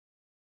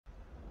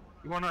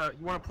You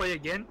wanna play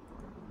again?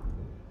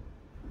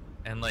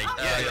 And like,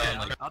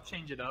 Like, I'll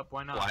change it up.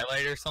 Why not?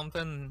 Twilight or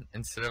something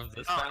instead of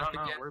this map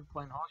No, again. we're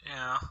playing haunted.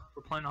 Yeah.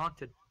 We're playing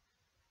haunted.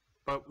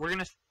 But I'm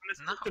gonna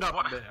switch it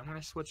up a bit. I'm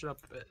gonna switch it up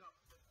a bit.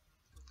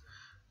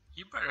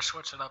 You better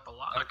switch it up a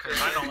lot, because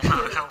I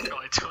don't feel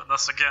like doing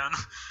this again.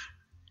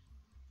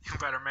 You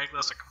better make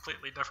this a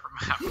completely different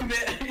map.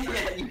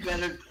 Yeah, you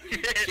better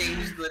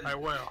change the. I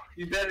will.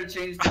 You better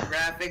change the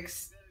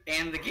graphics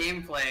and the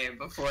gameplay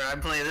before I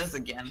play this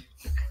again.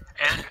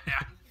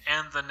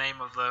 And the name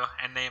of the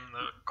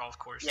golf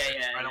course.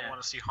 Yeah, I don't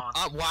want to see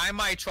haunted. Why am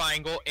I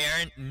triangle,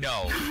 Aaron?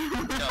 No,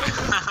 no,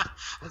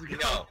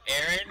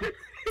 Aaron,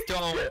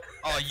 don't.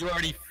 Oh, you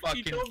already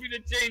fucking. He told me to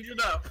change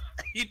it up.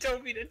 He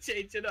told me to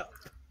change it up.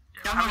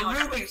 I'm a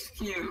Rubik's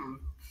Cube.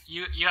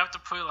 You have to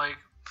put like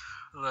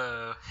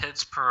the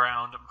hits per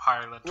round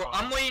higher than 12. Well,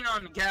 I'm waiting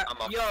on Gap.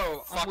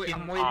 Yo, I'm waiting.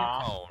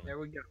 Aw. There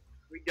we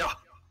go.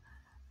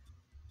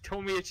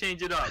 Told me to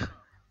change it up.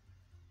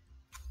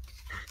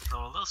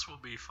 So this will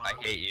be fun.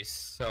 I hate you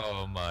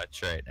so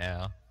much right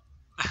now.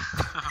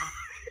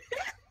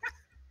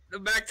 The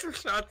maximum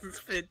shots is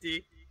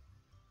 50.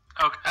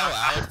 Okay.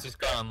 Oh, Alex just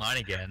got online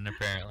again,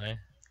 apparently.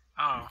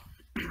 Oh,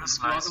 that's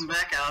nice. Welcome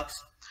back,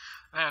 Alex.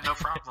 Yeah, no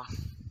problem.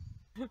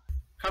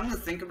 Come to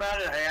think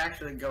about it, I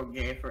actually go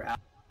gay for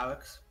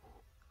Alex.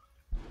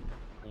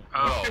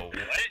 Oh. Whoa,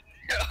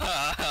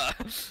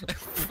 what?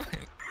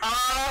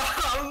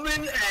 I'm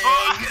an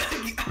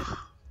egg!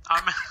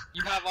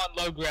 You have on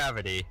low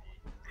gravity.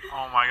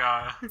 Oh my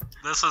god.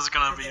 This is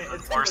gonna be the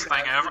It's worst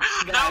okay, thing ever.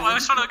 guys. No, I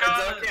should have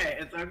got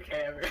It's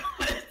okay, everyone.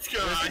 Let's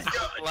go. This is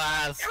the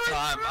last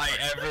time I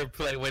ever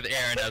play with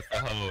Aaron as the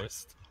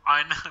host.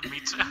 I know, me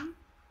too.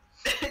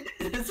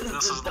 This is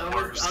the the dumbest.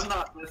 worst. I'm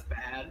not this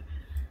bad.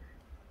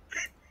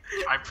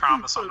 I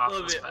promise I'm not I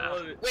love this it. I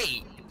love bad. it.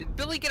 Wait, did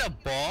Billy get a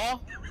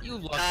ball? You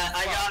lucky I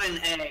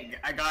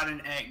fuck. got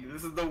an egg.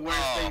 This is the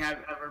worst thing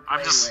I've ever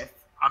played with.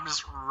 I'm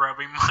just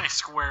rubbing my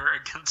square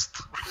against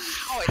the...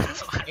 Oh, I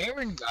think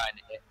Aaron got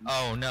it.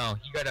 Oh no,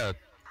 he got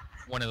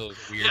one of those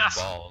weird Yes.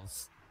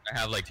 balls. I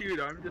have like Dude,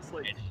 I'm just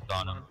like. edges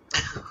on them.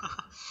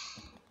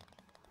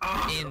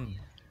 Oh, In.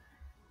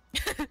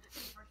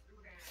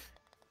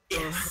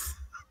 yes.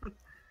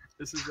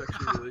 This is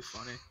actually really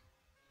funny.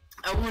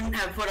 I wouldn't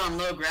have put on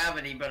low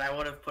gravity, but I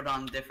would have put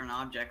on different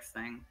objects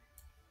thing.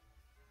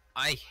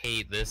 I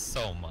hate this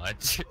so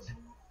much.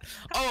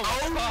 Oh,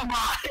 Oh fuck.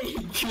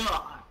 my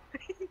god!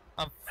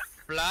 I'm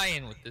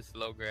flying with this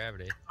low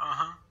gravity.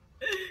 Uh-huh.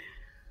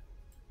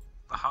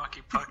 The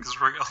hockey puck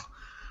is real.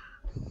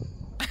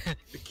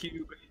 The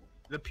cube,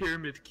 the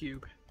pyramid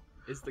cube,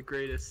 is the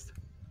greatest.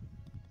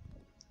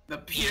 The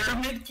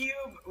pyramid cube?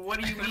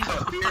 What do you mean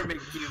the pyramid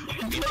cube?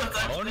 No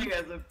such thing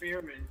as a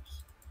pyramid.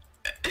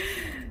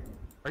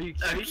 Are you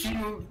A kidding?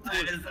 cube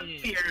that is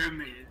a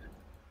pyramid.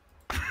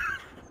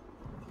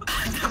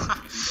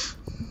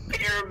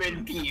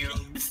 Pyramid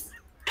cubes.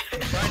 I'm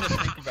trying to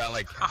think about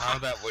like how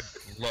that would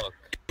look.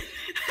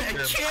 I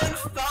can't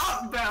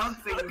stop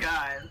bouncing,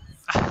 guys.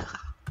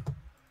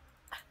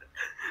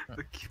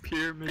 The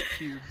pyramid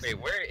cubes. Wait,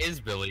 where is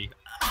Billy?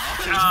 Um,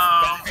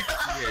 Back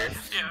here.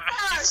 yeah,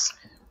 he's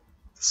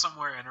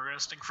somewhere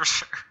interesting for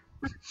sure.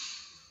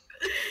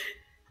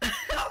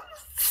 I'm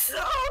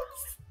so.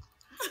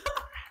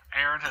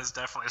 Aaron has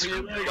definitely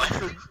screwed me.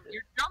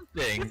 You're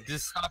jumping.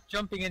 Just stop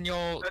jumping and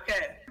you'll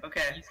Okay,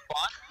 okay.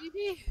 spawn,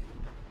 maybe?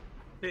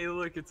 Hey,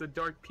 look, it's a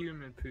dark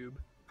pyramid poob.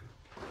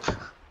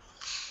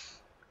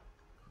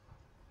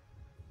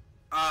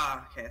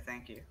 Ah, okay,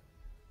 thank you.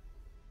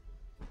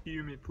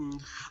 Pyramid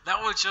poob. That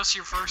was just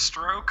your first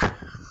stroke?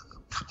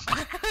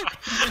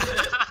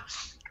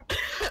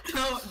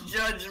 Don't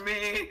judge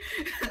me.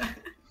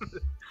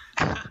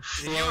 You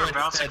Slow were and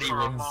bouncing steady for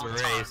a wins long the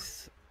time.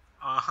 race.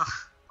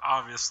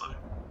 Obviously.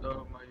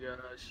 Oh my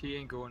gosh, he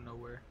ain't going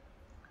nowhere.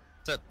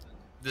 Except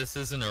this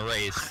isn't a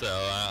race, so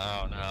I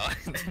don't know.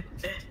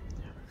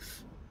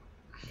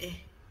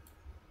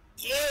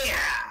 Yeah,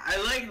 I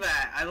like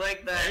that. I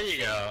like that. There you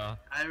go.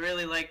 I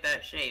really like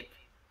that shape.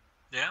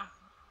 Yeah?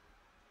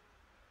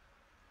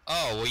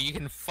 Oh, well you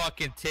can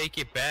fucking take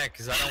it back,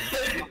 cause I don't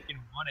fucking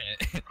want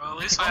it. Well, at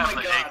least I Oh have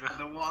my the god, egg.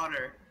 the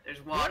water.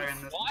 There's water You're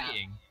in this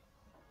flying. map.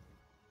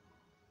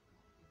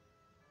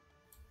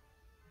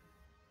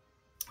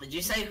 Did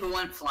you say who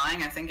went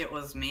flying? I think it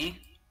was me.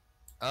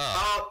 Oh.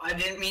 Oh, I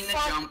didn't mean to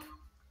Fuck. jump.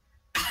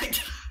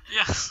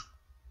 Yes.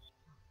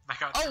 I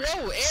got Oh, three.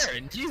 whoa,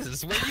 Aaron,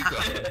 Jesus, where you go?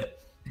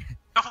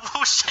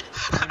 Oh, shit.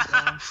 I'm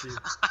bouncy.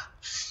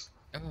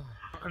 Oh.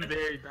 I'm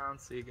very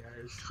bouncy,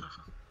 guys.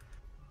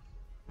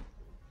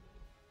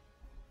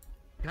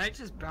 Can I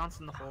just bounce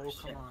in the hole?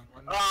 Come on.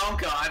 let me- Oh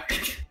god.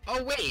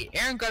 Oh wait,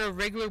 Aaron got a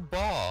regular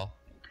ball.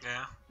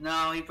 Yeah.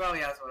 No, he probably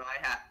has what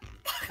I had.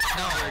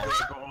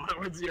 No,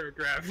 With zero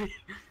gravity.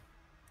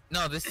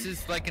 no, this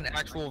is like an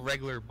actual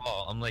regular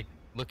ball. I'm like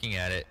looking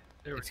at it.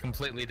 There we It's go.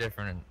 completely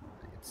different.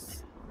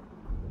 It's...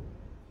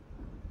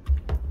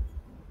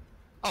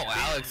 Oh,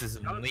 Alex is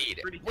in that was lead.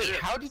 pretty Wait, good.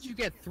 how did you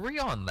get 3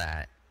 on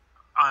that?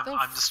 I'm The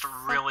just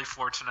really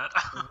fortunate.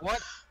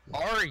 What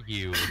are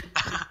you?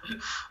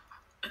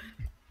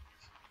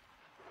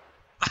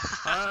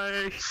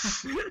 Bye.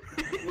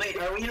 Wait,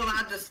 are we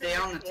allowed to stay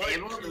on the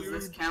table? Does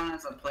this count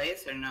as a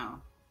place or no?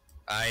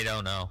 I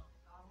don't know.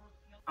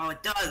 Oh,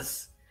 it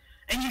does.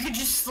 And you can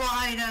just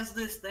slide as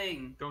this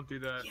thing. Don't do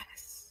that.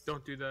 Yes.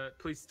 Don't do that.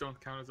 Please don't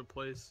count as a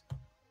place.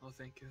 Oh,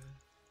 thank God.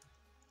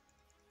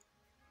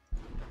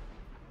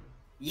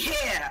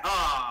 Yeah.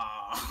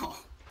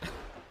 Oh.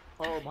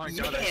 Oh my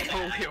God, I Yeah.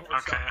 totally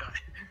overshot Okay. that.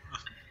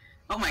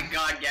 Oh my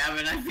God,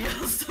 Gavin, I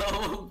feel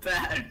so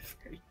bad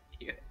for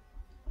you.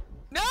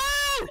 No!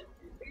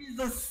 He's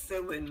a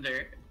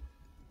cylinder.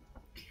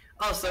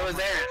 Oh, so is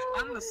Aaron.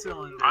 I'm the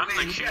cylinder. I'm Man,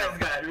 the you cube. guys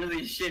got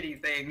really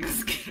shitty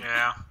things.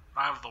 Yeah,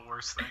 I have the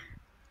worst thing.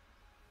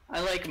 I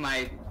like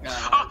my.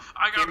 Oh,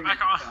 I got it back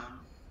on.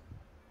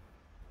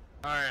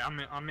 Alright,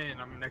 I'm in.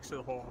 I'm next to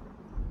the hole.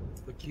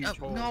 The huge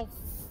hole. No,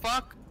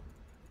 fuck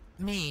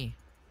me.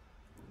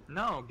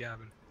 No,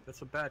 Gavin.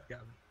 That's a bad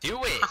Gavin.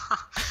 Do it.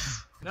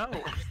 No.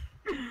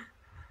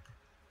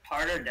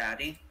 Harder,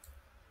 Daddy.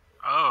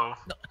 Oh.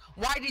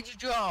 Why did you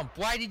jump?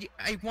 Why did you?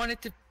 I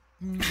wanted to.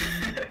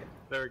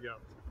 There we go.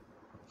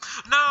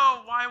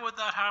 No, why would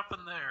that happen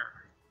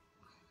there?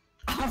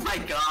 Oh my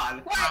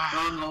God. What?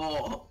 Oh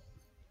no.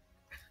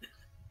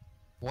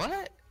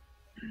 What?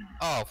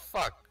 Oh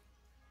fuck.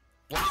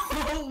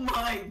 Oh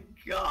my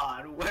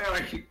God. Where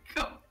are you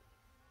going?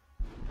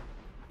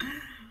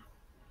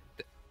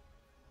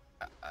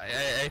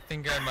 I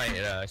think I might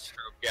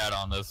stroke out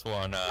on this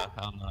one.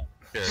 I'm not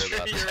sure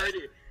about You're that.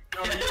 already.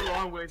 No, you're a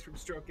long ways from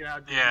stroking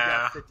out, dude. Yeah.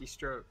 You got 50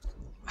 strokes.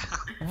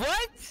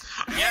 What?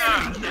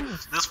 Yeah,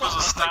 this was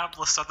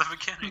established at the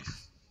beginning.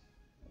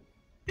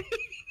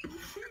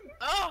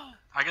 Oh.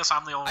 I guess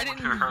I'm the only I one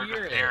didn't who heard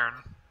hear it. Aaron.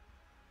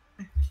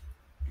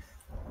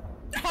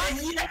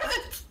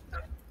 Yes.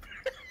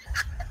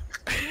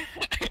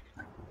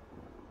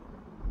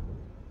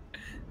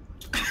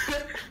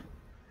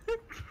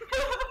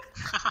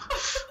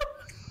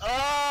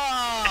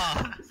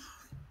 Oh.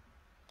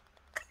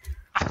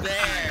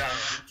 There.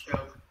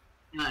 Choke.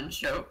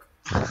 Non-choke.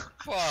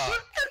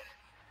 Fuck.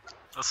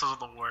 This is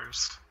the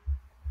worst.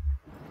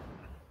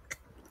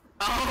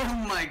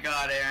 Oh my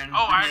God, Aaron.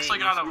 Oh, I Hey, actually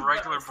got you a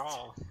regular best.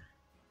 ball.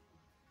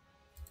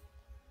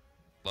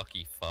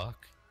 Lucky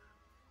fuck.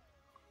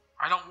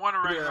 I don't want a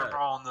regular Yeah.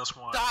 ball in this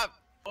one. Stop.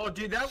 Oh,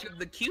 dude,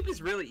 the cube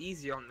is really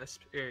easy on this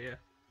area.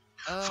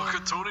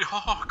 Fucking Tony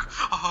Hawk.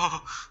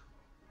 Oh.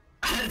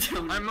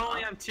 I'm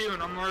only on 2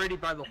 and I'm already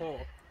by the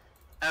hole.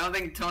 I don't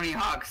think Tony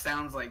Hawk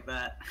sounds like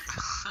that.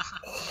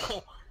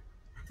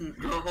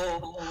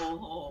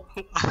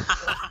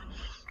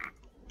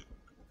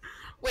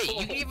 Wait,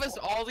 you gave us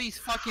all these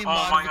fucking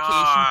Oh my modifications,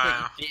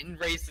 God. but you didn't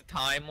raise the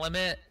time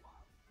limit?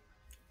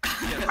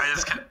 I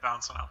just kept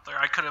bouncing out there.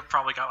 I could have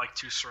probably got like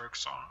 2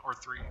 strokes on, or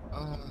 3.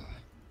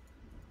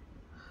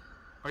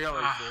 I got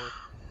like 4.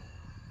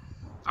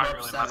 I Oops,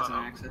 really that was don't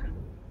an know. accident.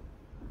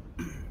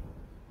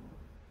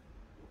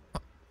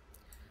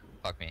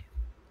 Fuck me.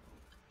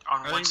 On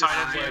I one think this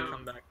side is of where I you,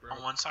 come back, bro.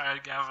 on one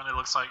side, Gavin, it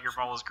looks like your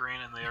ball is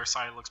green, and the other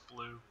side looks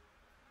blue.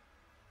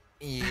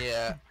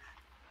 Yeah.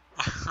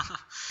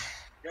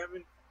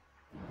 Gavin,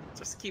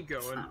 just keep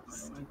going. Not where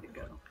I want to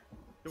go.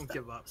 Don't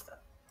give up.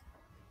 Stop.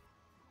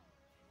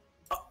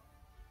 Oh,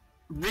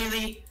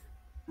 really?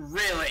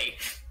 Really?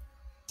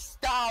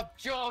 Stop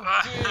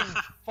jumping!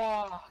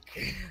 Fuck.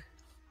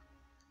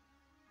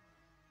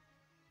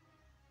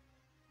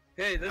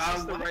 Hey, this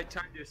is the what? right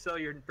time to sell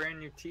your brand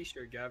new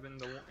T-shirt, Gavin.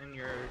 The one in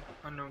your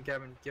Unknown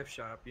Gavin gift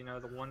shop. You know,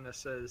 the one that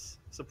says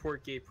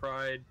 "Support Gay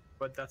Pride,"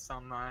 but that's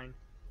not mine.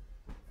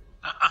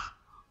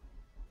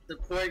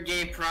 Support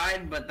gay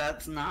pride, but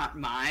that's not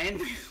mine.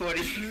 What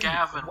do you?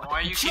 Gavin,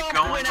 why you keep Jump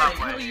going when that I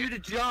tell way? you to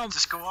jump.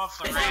 Just go off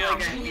the Is that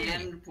like a ramp.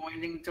 hand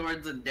pointing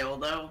towards a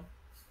dildo?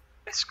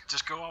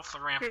 Just go off the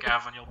ramp,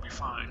 Gavin. You'll be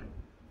fine.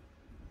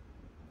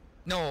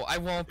 No, I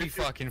won't be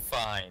fucking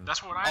fine.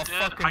 That's what I I'll did.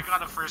 fucking- I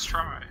got it first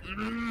try.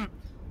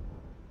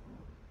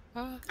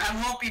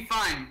 I won't be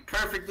fine.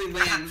 Perfectly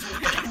lands.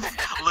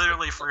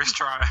 Literally first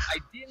try. I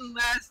didn't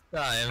last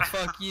time.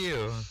 Fuck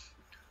you.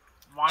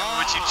 Why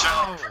would you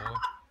jump?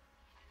 Oh.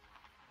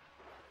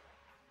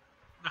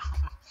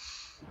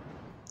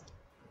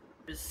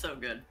 It's so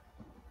good.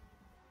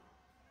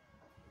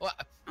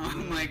 What? Oh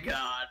my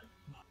God.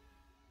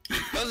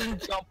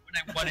 Doesn't jump when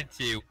I wanted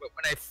to, but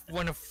when I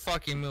want to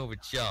fucking move, it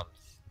jumps.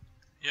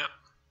 Yep.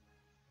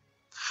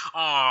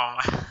 Oh.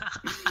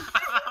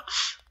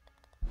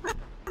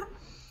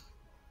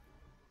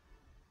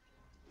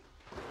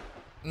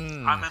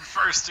 I'm in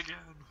first again.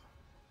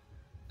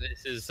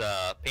 This is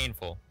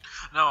painful.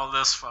 No,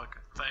 this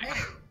fucking thing.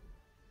 Hey,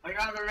 I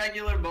got a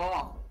regular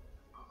ball.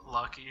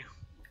 Lucky.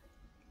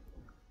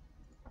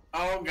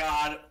 Oh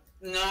God.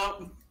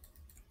 No.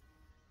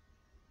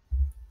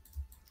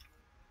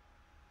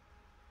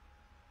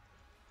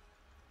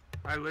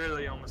 I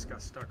literally almost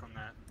got stuck on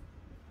that.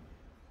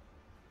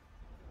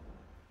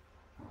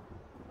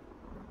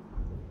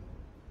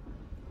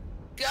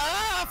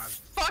 Ah,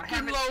 fucking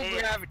haven't low ate.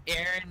 gravity,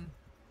 Aaron.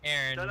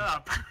 Aaron, Shut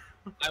up.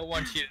 I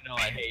want you to know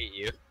I hate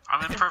you.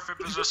 I'm in perfect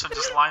position.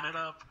 Just line it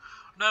up.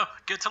 No,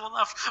 get to the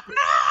left.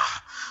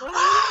 No!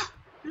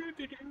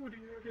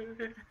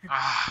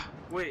 Ah,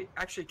 Wait,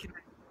 actually, can I?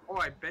 Oh,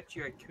 I bet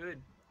you I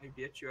could. I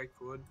bet you I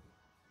could.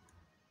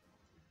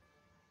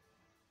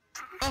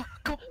 Oh,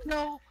 go,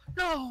 no,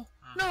 no,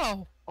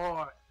 no.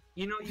 Oh,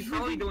 you know, you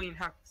probably don't even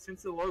have,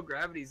 since the low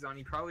gravity's on,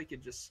 you probably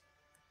could just,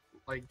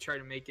 like, try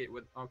to make it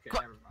with, okay,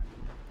 Qu- never mind.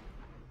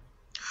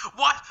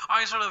 what?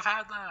 I should have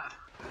had that.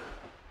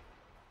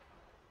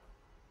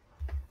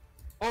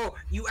 Oh,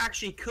 you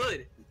actually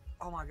could!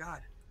 Oh my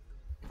god.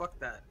 Fuck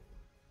that.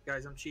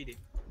 Guys, I'm cheating.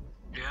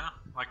 Yeah,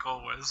 like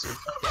always.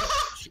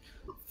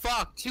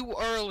 Fuck, too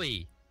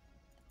early.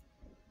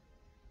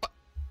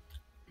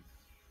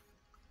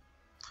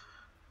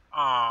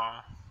 Oh.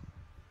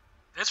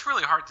 It's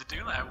really hard to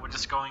do that with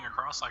just going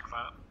across like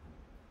that.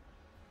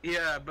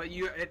 Yeah, but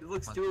it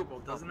looks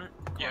doable, doesn't it?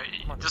 Yeah,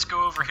 just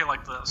go over here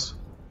like this.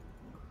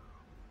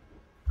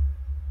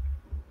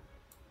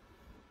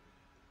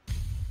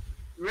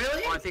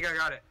 Really? Oh, I think I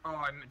got it. Oh,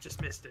 I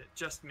just missed it.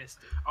 Just missed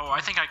it. Oh, I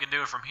think I can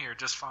do it from here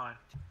just fine.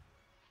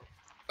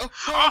 Oh,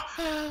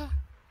 Oh!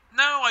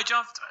 No, I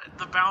jumped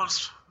the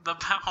bounce. The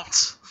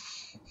bounce.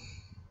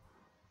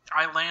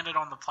 I landed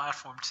on the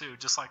platform too,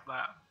 just like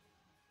that.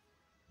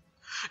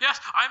 Yes,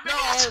 I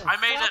made it! I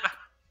made fuck.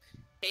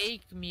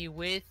 Take me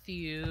with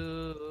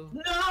you.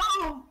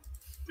 No!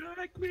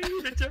 Drag me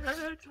to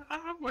dead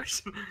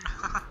hours. it!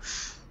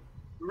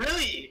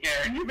 Really,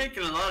 Aaron? You're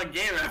making a lot of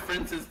gay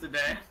references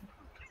today.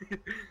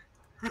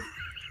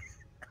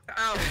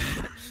 Ow.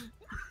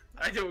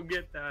 I don't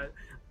get that.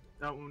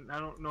 That one, I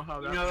don't know how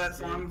that. You know that one's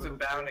song's but-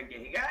 about a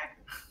gay guy?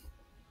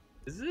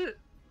 Is it?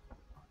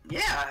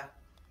 Yeah.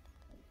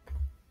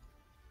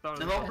 Thought it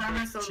The was whole about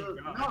premise of Christian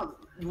the God.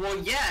 no. Well,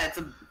 yeah,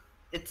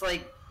 it's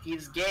like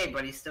he's gay,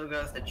 but he still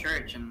goes to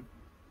church and.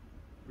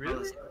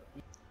 Really?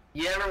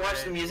 You ever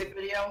watch the music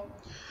video?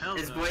 Hell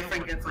His no.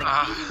 boyfriend gets like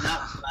Ah. beaten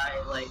up by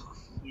like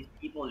these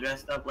people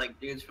dressed up like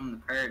dudes from The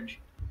Purge.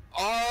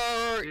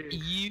 Are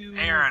you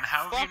Aaron,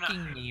 how have you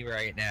fucking me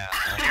right now?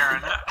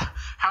 Aaron,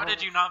 how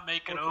did you not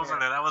make it Okay. over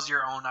there? That was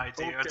your own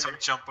idea to Okay.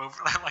 jump over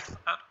there like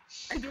that.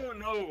 I don't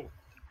know.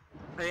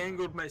 I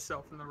angled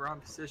myself in the wrong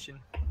position.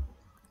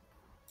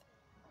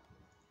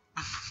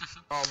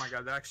 Oh my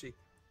god, that actually.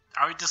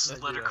 I would just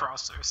Let's slid do that.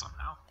 across there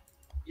somehow.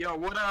 Yo,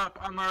 what up?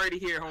 I'm already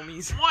here,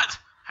 homies. What?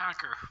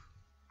 Hacker.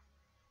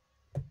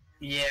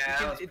 Yeah, You that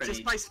can- was pretty.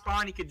 just by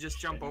spawn, you could just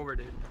jump over,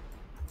 dude.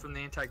 From the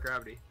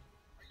anti-gravity.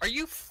 Are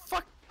you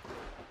fuck?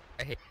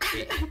 I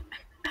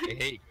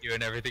hate you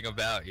and everything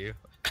about you.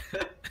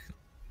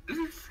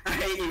 I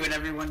hate you and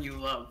everyone you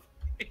love.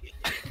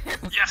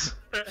 Yes!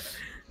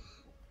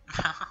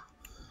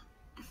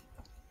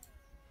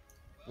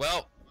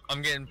 Well,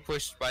 I'm getting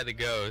pushed by the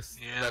ghost.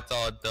 Yeah. That's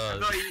all it I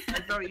does.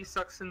 thought he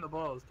sucks in the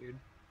balls, dude.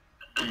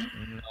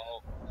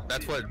 No,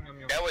 that's what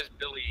that was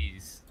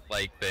Billy's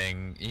like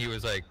thing. He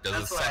was like, "Does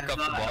That's it what I suck up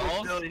the thought.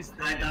 balls?" Billy's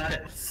I thought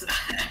it's...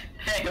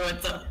 Hey,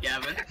 what's up,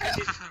 Gavin?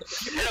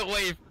 Get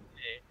away from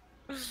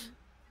me!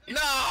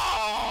 No!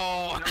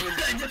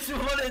 I just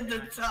wanted to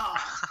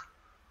talk.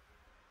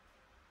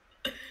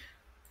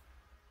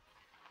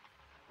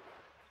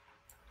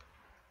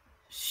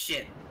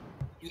 Shit.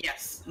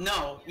 Yes.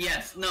 No.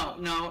 Yes. No.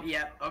 No.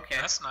 Yeah. Okay.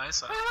 That's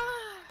nice.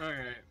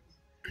 Alright.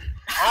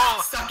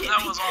 Oh, Suck it.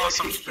 that was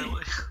awesome,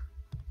 Billy.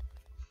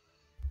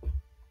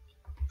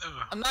 Ugh.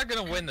 I'm not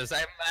gonna win this.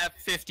 I'm at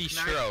 50 Nice.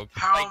 strokes.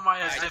 How Like, am I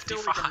at I feel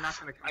like I'm 55? not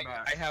gonna come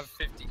back. I have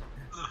 50.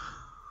 Ugh.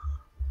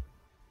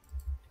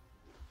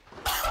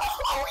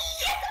 Oh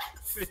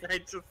yes. I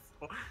just.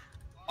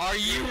 Are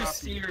you You're up.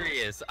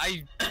 serious?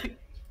 I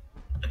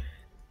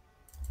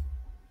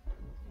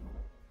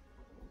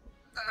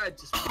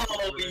just.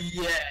 Oh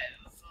yes.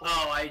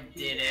 Oh, I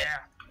did it. Yeah.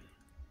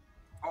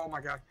 Oh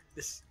my god.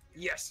 This.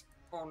 Yes.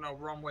 Oh no,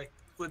 wrong way.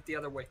 Flip the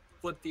other way.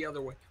 Flip the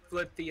other way.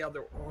 Flip the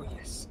other. Oh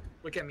yes.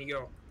 Look at me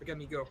go. Look at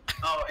me go.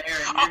 Oh,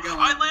 Aaron, Oh, you're going.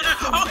 I landed-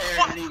 Oh, oh, Aaron,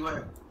 what?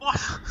 anywhere. What?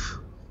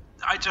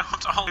 I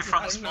jumped all the way from the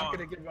I'm not spawn.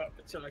 gonna give up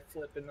until I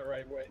flip in the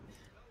right way.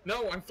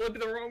 No, I'm flipping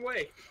the wrong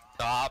way.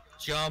 Stop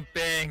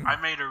jumping. I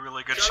made a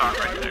really good No, shot I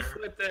right will there.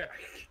 flip there.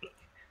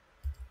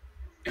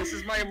 This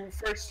is my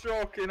first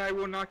stroke, and I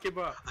will not give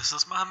up. This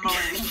is my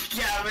moment.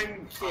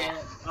 Gavin can't.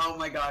 Oh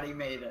my god, he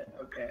made it.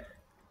 Okay.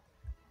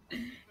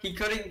 He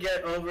couldn't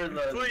get over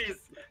Please.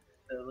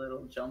 the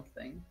little jump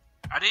thing.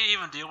 I didn't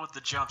even deal with the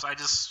jumps. I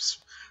just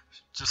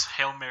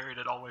Hail Married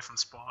it all the way from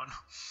spawn.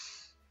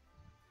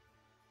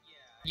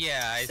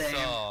 Yeah, I Same.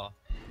 saw.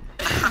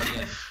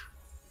 Yeah.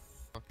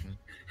 Fucking-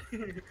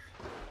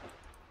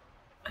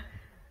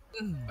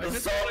 I The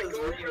just salt wanna is go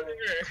over real. there.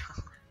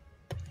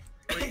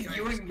 Wait, can I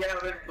You and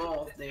Gavin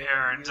both, dude.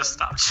 Aaron, You just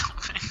and-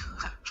 stop jumping.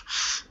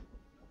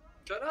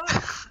 Shut up.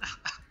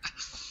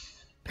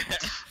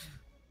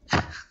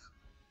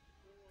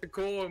 The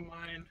goal of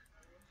mine,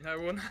 and I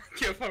will not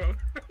give up.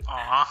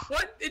 Aw,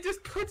 What? It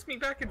just puts me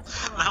back in.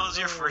 that was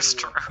your first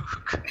No.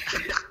 stroke.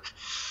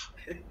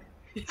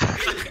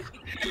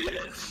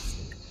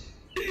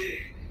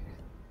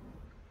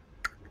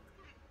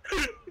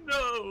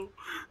 No.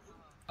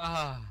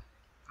 Ah.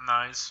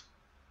 Nice.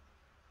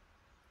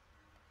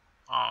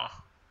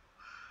 Aw.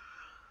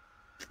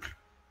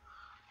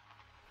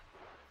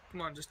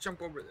 Come on, just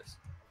jump over this.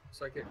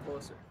 So I get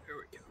closer. There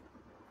we go.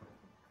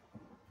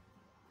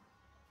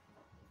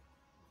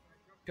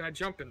 Can I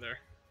jump in there?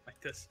 Like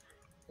this?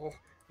 Oh,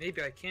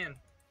 maybe I can.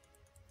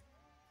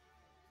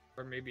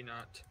 Or maybe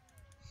not.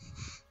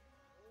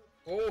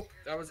 Oh,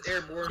 that was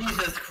airborne.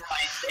 Jesus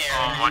Christ,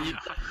 Oh Aaron. my You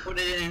put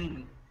it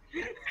in.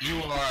 You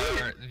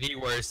are the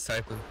worst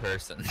type of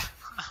person.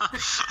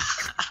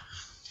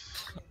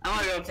 I'm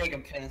gonna go take a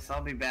piss.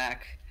 I'll be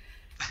back.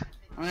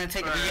 I'm gonna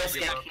take a Alright, piss,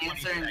 you get have 20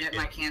 cancer, and get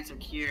my seconds. cancer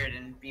cured,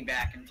 and be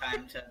back in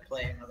time to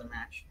play another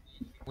match.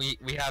 We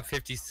have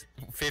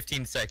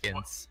 15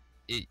 seconds.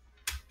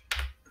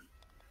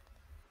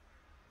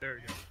 There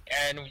we go.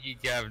 And we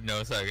have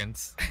no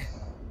seconds.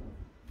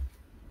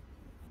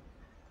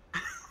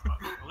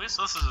 At least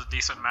this is a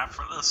decent map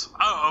for this.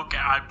 Oh, okay.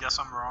 I guess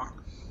I'm wrong.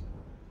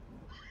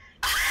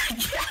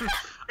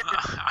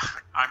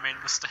 I made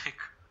a mistake.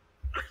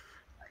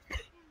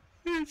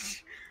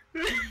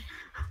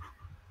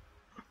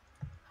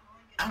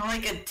 I'm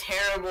like a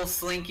terrible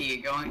slinky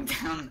going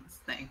down this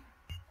thing.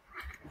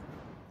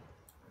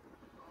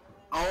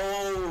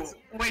 Oh,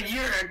 when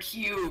you're a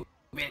cube,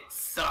 it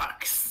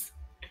sucks.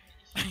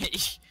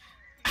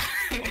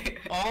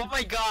 Oh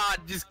my god,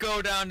 just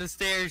go down the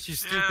stairs, you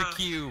stupid Yeah.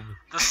 cube.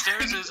 The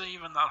stairs isn't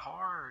even that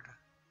hard.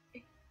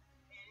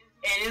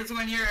 It is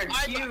when you're a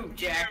cube,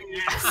 Jack.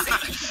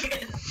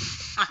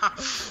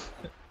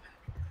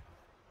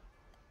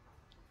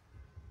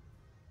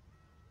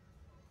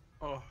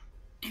 Oh,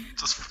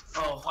 Just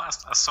full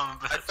blast that son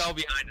of a I bitch. fell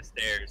behind the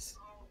stairs.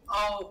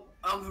 Oh,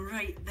 I'm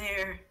right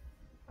there.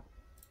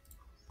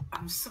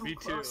 I'm so Me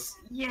too. close.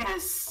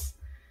 Yes!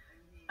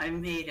 I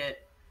made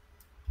it.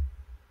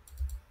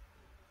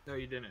 no,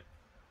 you didn't.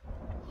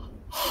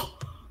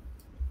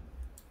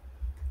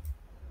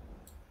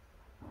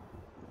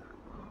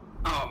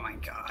 Oh my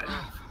god.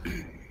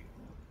 It's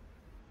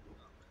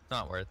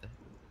not worth it.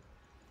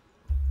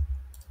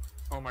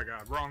 Oh my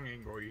god, wrong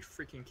angle. Are you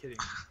freaking kidding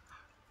me?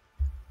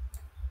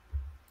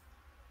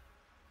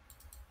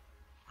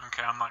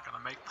 Okay, I'm not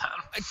gonna make that.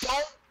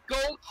 Don't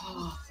go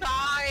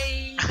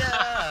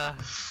inside!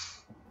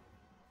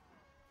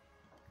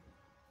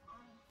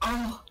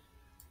 Oh!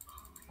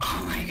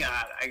 Oh my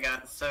god, I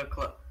got so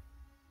close.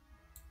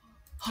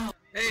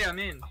 Hey, I'm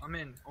in. I'm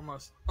in.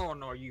 Almost. Oh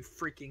no, you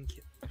freaking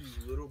kid.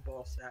 You little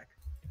ball sack.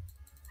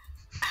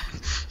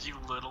 You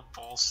little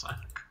ball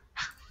sack.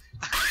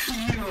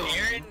 You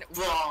Aaron-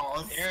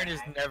 balls. Aaron is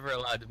never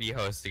allowed to be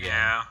host again.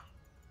 Yeah,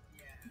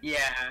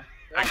 Yeah.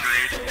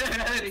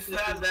 agreed. It's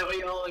sad that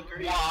we all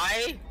agree.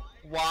 Why?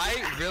 Why?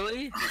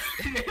 Really?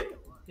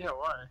 Yeah,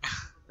 why?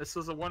 This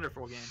was a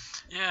wonderful game.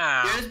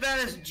 Yeah. You're as bad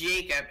as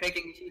Jake at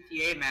picking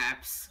GTA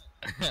maps.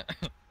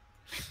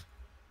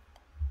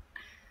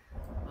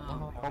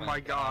 Oh my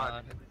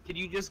god. Can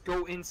you just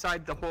go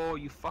inside the hole,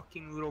 you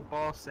fucking little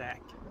ball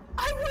sack?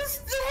 I was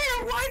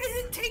there! Why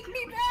did it take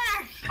me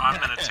back? I'm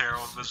in a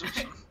terrible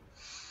position.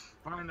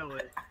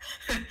 Finally.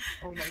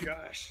 Oh my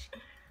gosh.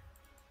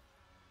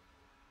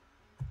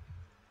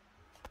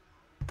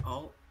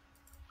 Oh.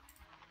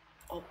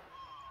 Oh.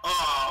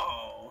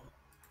 Oh.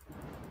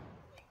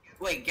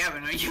 Wait,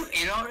 Gavin, are you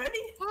in already?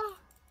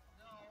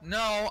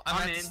 No,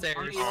 I'm at the in. stairs.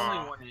 I'm the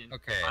only one in.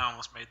 Okay, I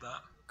almost made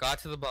that. got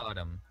to the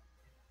bottom.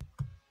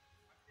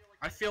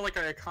 I feel like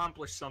I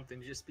accomplished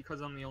something just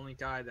because I'm the only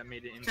guy that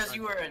made it inside. Because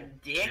you were a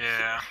dick?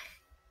 Yeah.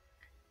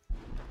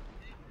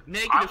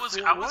 Negative I was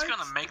what?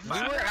 gonna make You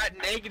were that. at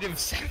negative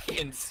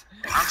seconds.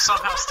 I'm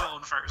somehow still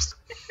in first.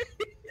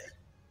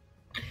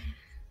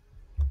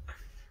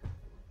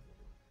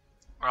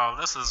 Oh,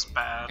 this is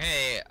bad.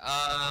 Hey,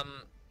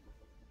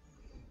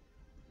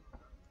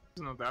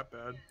 It's not that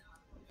bad.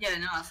 Yeah,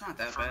 no, it's not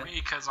that For bad.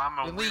 me, because I'm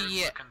a Really,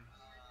 weird looking.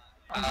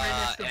 I'm right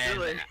next to and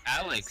Billy.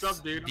 Alex, What's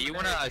up, dude? do you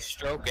want to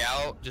stroke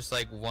out just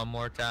like one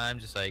more time?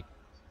 Just like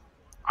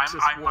Just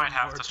I one might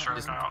have more to time.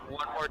 stroke out.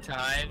 one more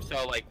time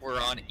so like we're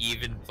on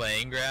even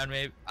playing ground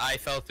maybe? I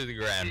fell through the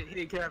ground.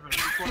 Hey Kevin, I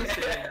just want to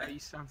say that you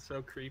sound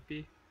so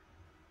creepy.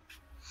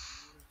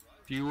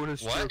 Do you want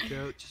to What? stroke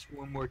out just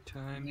one more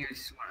time? You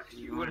swear.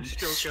 You want to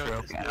stroke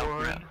out this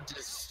one?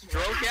 Just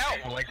stroke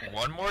out like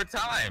one more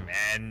time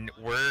and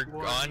we're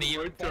One on more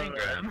even playing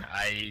ground.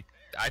 time.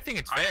 I think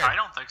it's fair. I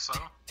don't think so.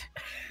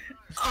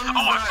 I'm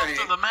Oh, I fell sorry.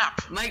 through the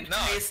map. Mike No.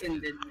 Tyson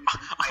didn't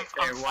fight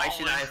fair. Why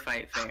should I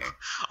fight fair?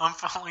 I'm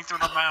falling through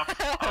the map.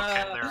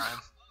 Okay, there I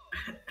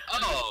am.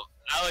 Oh,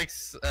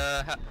 Alex,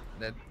 yeah,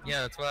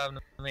 that's what happened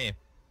to me.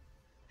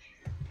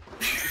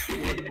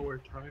 One more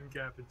time,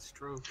 Gavin,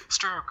 stroke.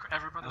 Stroke,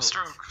 everybody, Ouch.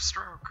 stroke,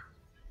 stroke.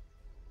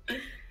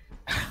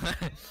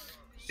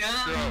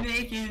 Stop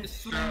making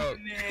Stroke. fun of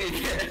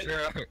me.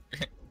 Stroke.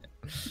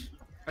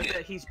 I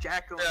bet he's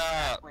Jacqueline.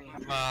 Stop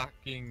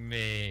mocking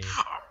me.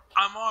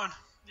 I'm on.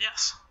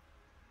 Yes.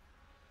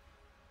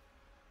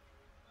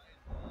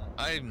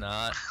 I'm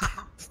not.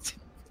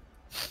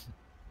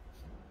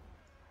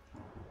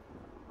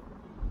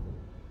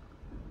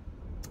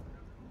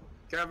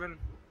 Kevin,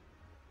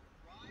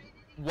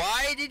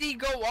 Why did he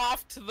go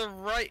off to the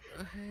right?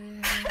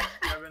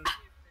 Kevin,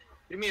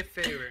 Do me a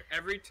favor.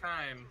 Every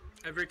time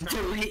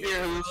Delete you your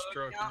get a logo.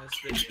 stroke in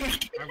this video,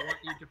 I want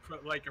you to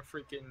put like a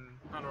freaking,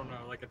 I don't know,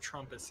 like a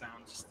trumpet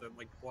sound just to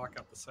like block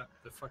out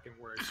the fucking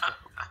word stroke.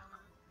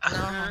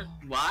 No,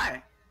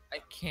 Why? I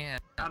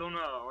can't. I don't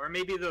know, or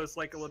maybe those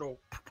like a little,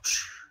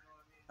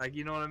 like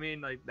you know what I mean,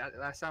 like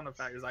that sound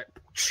effect is like.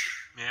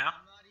 Yeah.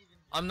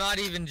 I'm not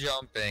even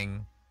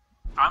jumping.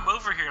 I'm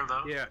over here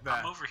though. Yeah, I'm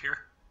that. over here.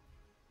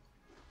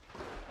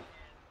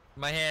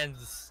 My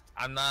hands.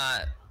 I'm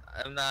not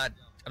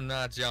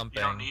jumping.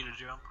 You don't need to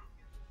jump.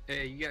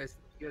 Hey, you guys,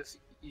 you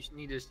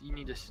need to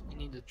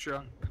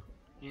jump.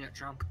 You need to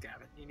jump,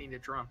 Gavin. You need to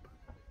jump.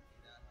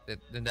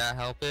 Did that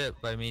help it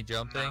by me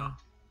jumping? No.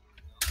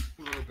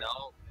 A little bit.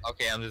 No?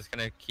 Okay, I'm just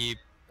gonna keep.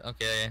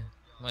 Okay,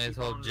 might as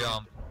well on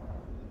jump.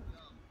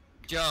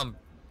 Jump,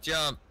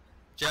 jump,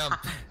 jump.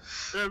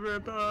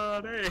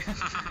 Everybody.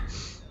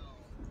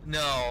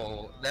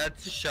 No,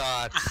 that's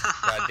shots.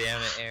 God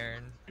damn it,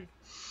 Aaron.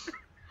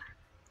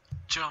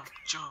 Jump,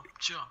 jump,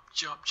 jump,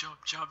 jump,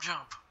 jump, jump,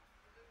 jump.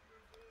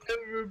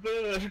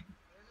 Everybody.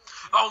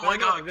 Oh my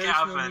No, god, there's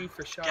no Gavin. need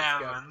for shots,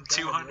 Gavin,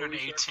 Gavin,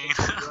 always 218.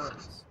 have to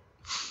drugs.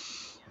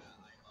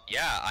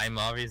 Yeah, I'm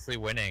obviously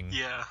winning.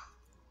 Yeah.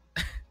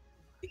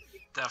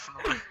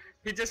 Definitely.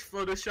 He just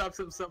photoshops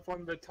himself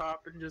on the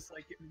top and just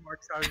like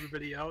marks out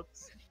everybody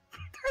else.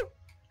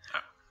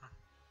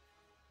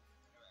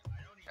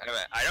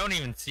 I don't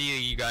even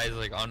see you guys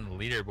like on the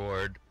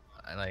leaderboard.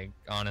 Like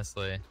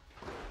honestly.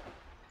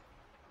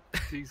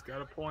 He's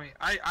got a point.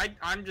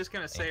 I'm just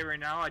gonna say right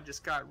now, I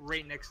just got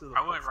right next to the.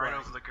 I went right flag.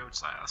 over the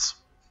goat's ass.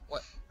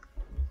 What?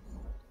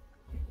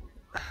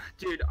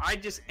 Dude, I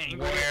just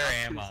angled Where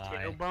it am up to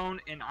his I? tailbone,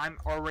 and I'm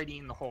already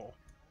in the hole.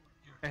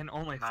 And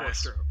only 4 Nice.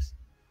 strokes.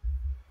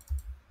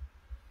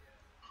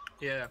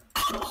 Yeah.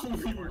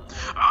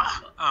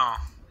 Oh.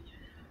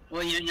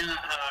 Well, you're not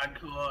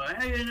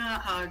hardcore. You're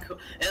not hardcore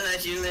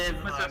unless you live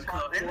What's that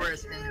hardcore. hardcore Unless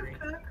is, you Henry?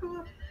 live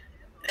hardcore.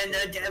 And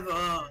the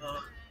devil.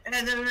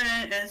 And the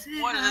red is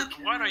What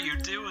are you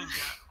doing,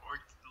 or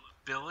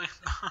Billy?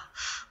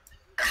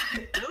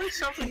 Really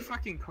something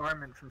fucking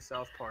Carmen from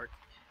South Park.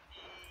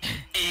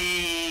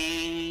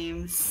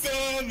 I'm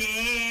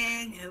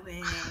sailing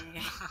away.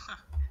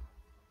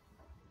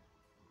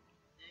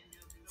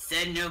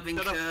 Setting open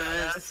Shut up, coast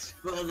badass.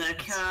 for the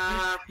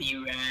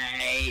copyright.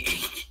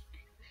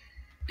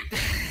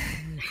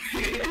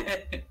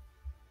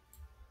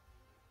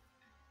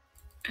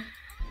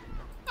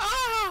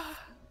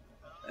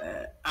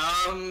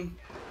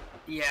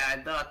 Yeah, I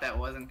thought that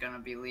wasn't gonna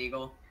be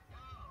legal.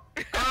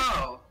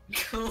 Oh,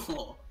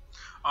 cool.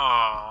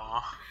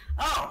 Oh,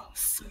 Oh,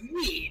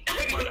 sweet.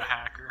 what a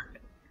hacker.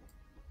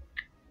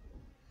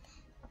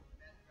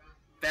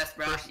 Best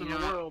First brush, in you the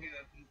know, world.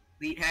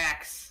 elite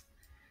hacks.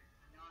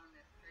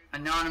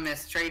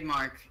 Anonymous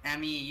trademark,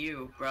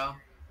 MEU, bro.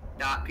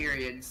 Dot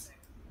periods.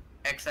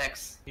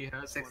 XX He has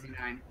one.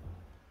 69.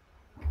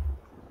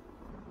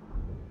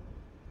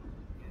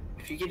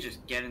 If you could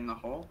just get in the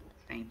hole,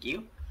 thank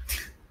you.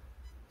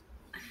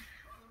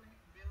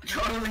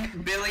 Totally,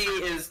 Billy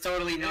is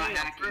totally not Hey,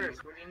 hacking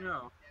first, what do you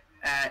know?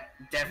 at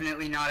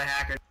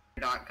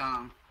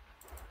definitelynotahacker.com.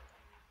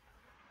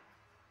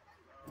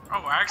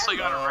 Oh, I actually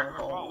got a regular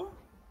ball.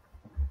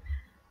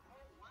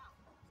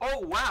 Oh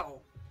wow.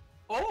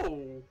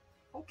 Oh.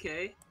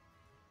 Okay.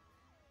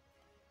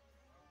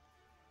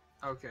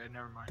 Okay,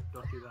 never mind.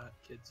 Don't do that,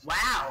 kids.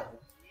 Wow,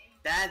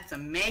 that's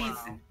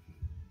amazing.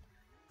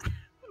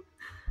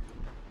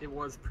 It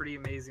was pretty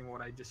amazing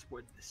what I just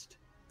witnessed.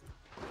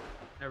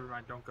 Never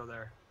mind. Don't go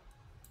there.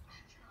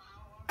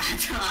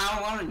 I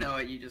don't want to know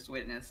what you just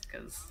witnessed,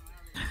 because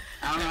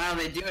I don't know how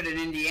they do it in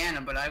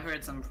Indiana, but I've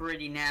heard some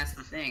pretty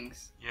nasty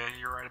things. Yeah,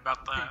 you're right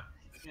about that.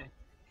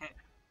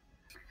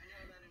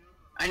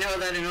 I know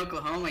that in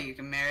Oklahoma you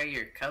can marry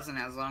your cousin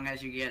as long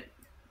as your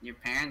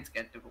parents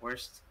get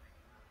divorced.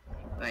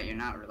 That you're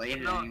not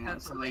related No, anymore,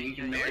 so that you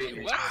can Pennsylvania, marry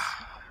your What?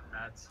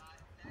 That's.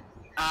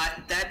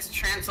 That's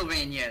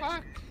Transylvania,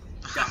 Fuck.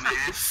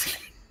 dumbass.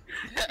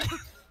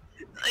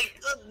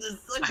 Like, this is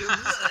such a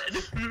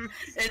wood.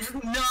 It's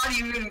not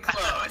even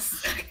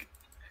close.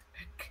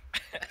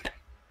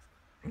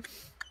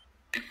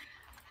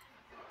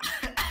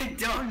 I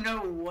don't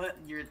know what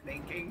you're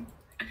thinking.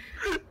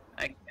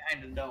 I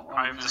kinda don't want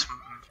I've to. just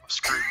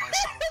screwed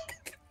myself.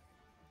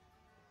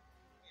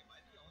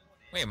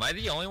 Wait, am I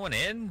the only one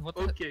in? What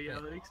the? Okay,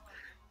 Alex.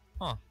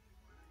 Huh.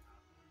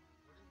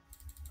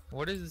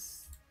 What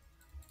is?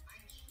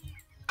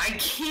 I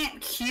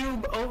can't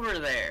cube over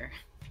there.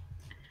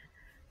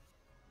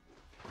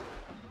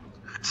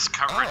 Just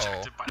got Oh.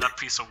 rejected by that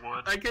piece of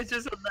wood. I could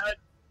just imagine.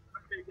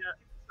 Okay, yeah,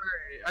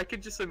 sorry. I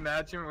could just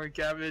imagine where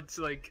Gavin's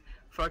like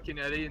fucking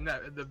editing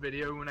the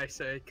video when I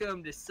say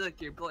 "come to suck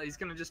your blood." He's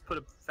gonna just put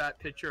a fat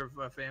picture of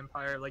a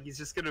vampire. Like he's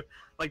just gonna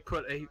like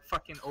put a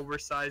fucking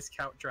oversized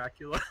Count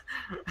Dracula.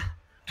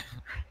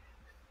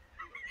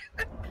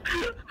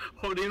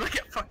 Holding like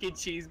a fucking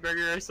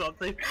cheeseburger or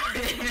something.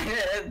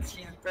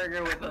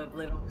 Cheeseburger with a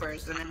little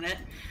person in it.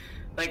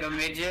 Like a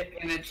midget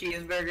in a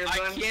cheeseburger I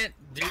bun? can't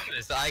do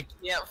this. I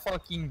can't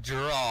fucking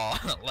draw.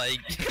 Like,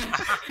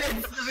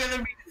 It's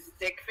gonna be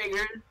stick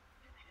figures.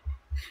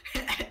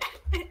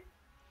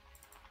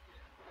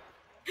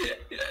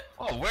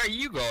 oh, where are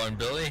you going,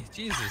 Billy?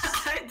 Jesus.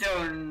 I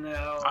don't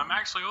know. I'm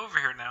actually over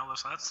here now,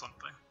 unless that's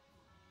something.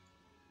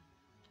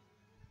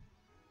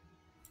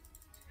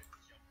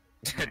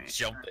 Alright,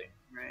 Jumping.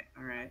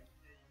 Alright.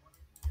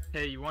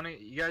 Hey, you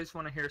guys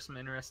wanna hear some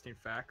interesting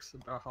facts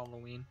about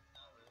Halloween?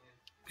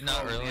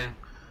 Not Oh, really. man.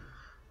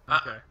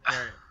 Okay,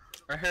 alright.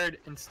 I heard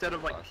instead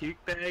of like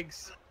puke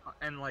bags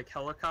and like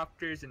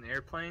helicopters and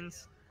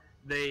airplanes,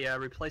 they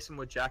replace them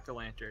with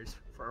jack-o'-lanterns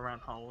for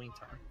around Halloween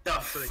time. The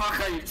Pretty fuck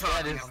are you That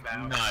talking is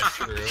about? not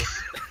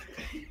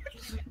true.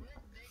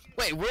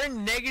 Wait, we're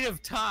in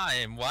negative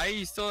time. Why are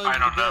you still able I to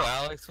don't go, know.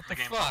 Alex? What The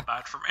the game felt fuck?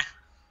 bad for me.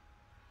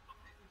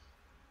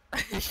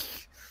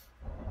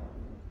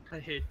 I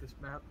hate this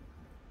map.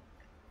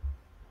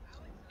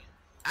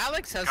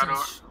 Alex hasn't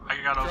I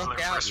got over struck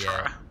there out first yet.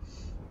 try.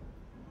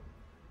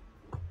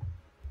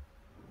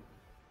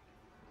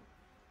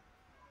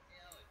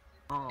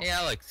 Oh, Hey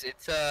Alex,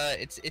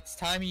 it's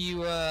time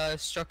you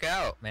struck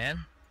out, man.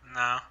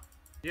 No.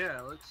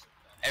 yeah, let's.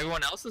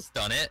 Everyone else has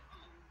done it.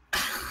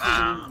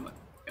 Oh my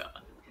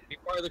god. You're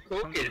part of the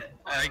cool kid.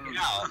 Like, Um,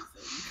 now.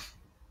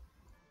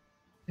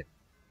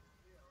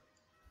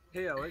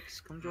 Hey Alex,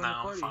 come join No, the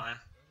I'm party. fine.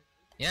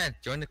 Yeah,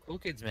 join the cool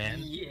kids, man.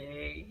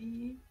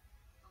 Yay.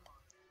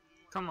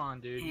 Come on,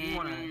 dude. You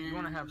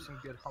wanna have some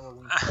good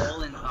Halloween?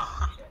 Hole in the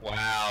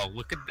Wow,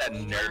 look at that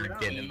nerd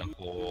getting in the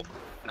hole.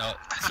 No.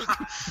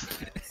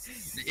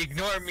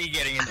 Ignore me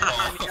getting in the You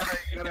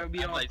hole. gotta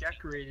be I'm all like-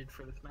 decorated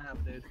for this map,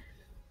 dude.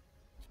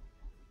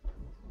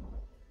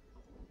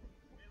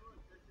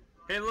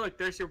 Hey, look,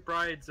 there's your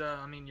bride's.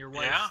 Your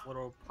wife's Yeah?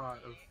 little pot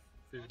of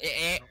food.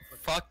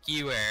 Fuck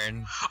you,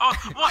 Aaron. Oh,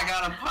 I what?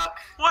 got a puck.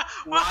 What?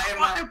 Why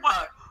am I a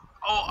puck?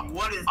 Oh,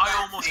 What is I that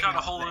almost thing got a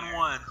up hole in there?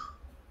 one. Is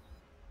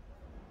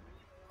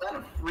that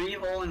a free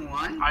hole in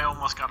one? I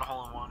almost got a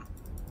hole in one.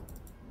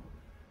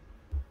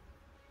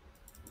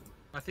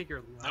 I think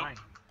you're lying.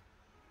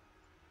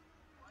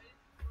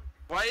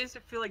 Why does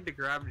it feel like the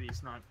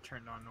gravity's not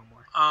turned on no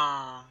more?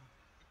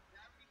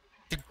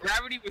 The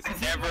gravity was I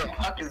think never my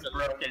puck is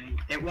broken.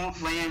 It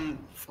won't land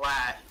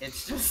flat.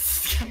 It's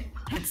just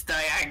it's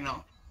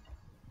diagonal.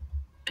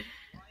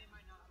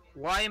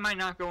 Why am I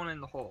not going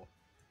in the hole?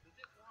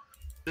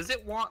 Does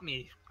it want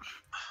me?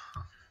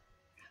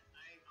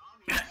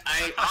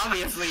 I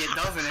obviously it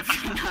doesn't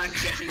if you're not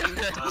getting in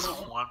It the doesn't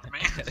hole. want me.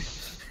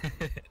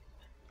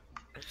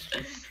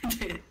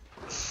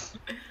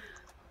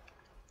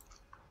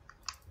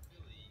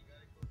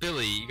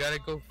 Billy, you gotta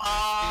go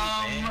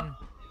full speed, man.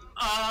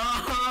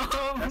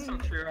 That's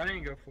not true. I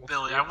didn't go full.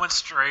 Billy, speed. I went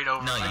straight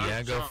over. No, you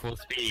that. gotta go full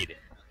speed.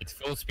 It's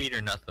full speed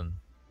or nothing.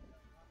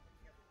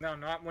 No,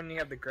 not when you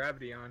have the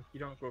gravity on. You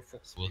don't go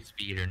full Full speed.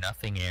 speed or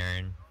nothing,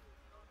 Aaron.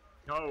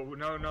 No,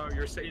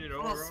 you're saying it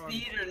Full all wrong.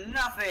 speed or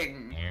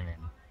nothing. Aaron.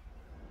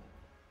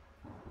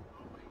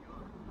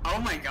 Oh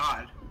my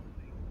god.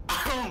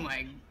 Oh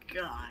my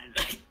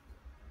god.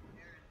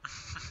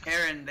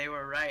 Aaron, they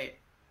were right.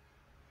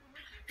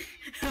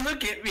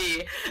 Look at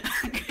me.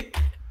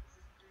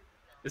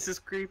 This is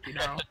creepy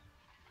now.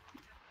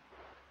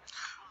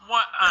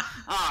 What?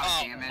 Oh,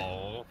 damn it.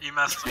 Oh. You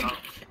messed it up.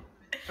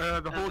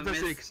 The That's hole a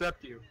doesn't miss.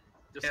 accept you.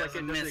 Just Yeah, like it's a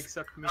it doesn't miss.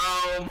 accept me.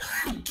 Oh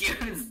my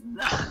god, it's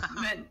not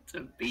meant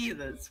to be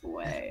this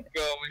way.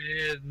 Go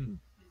in.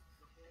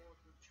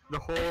 The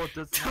hole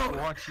does not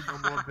want you no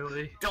more,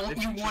 Billy. Don't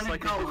It's you just want to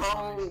like it go doesn't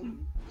want me.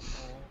 home?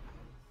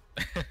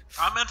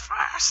 I'm in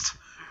first.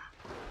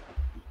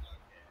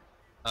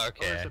 Oh,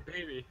 Okay. there's a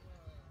baby.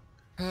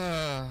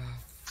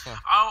 Fuck.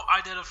 Oh,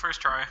 I did it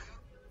first try.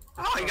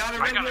 Oh, I got a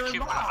I got a regular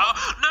cute one. ball.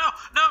 Oh,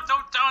 no,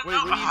 don't, Wait, no.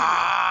 what do you do?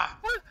 Ah,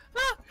 it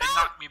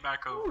knocked me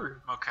back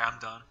over. Okay, I'm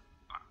done.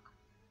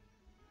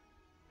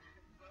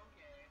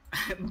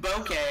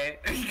 Bouquet.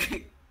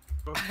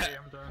 Okay,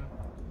 I'm done.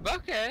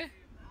 Okay.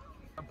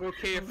 A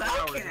bouquet of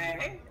flowers.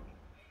 Bouquet.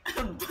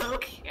 A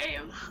bouquet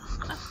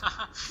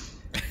of...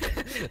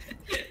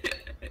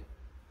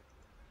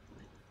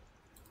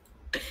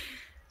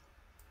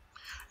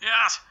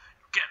 Yes,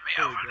 get me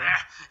There you over go. there.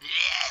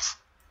 Yes.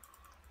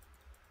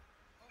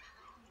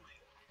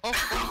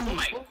 Oh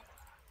my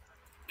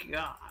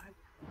god.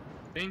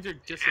 Things are You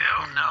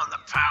disappearing. know the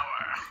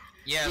power.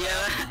 Yeah, Yeah,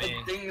 that's me.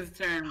 things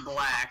turn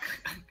black.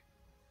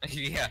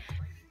 Yeah.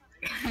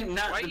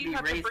 Not Why to do be you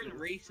have to racist. bring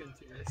race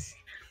into this?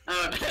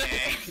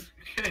 Okay.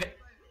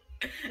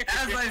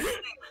 As I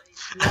said,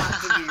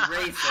 not to be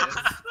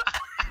racist.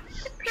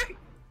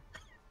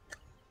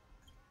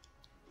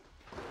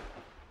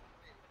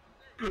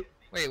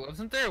 Wait,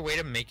 wasn't there a way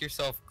to make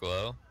yourself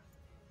glow?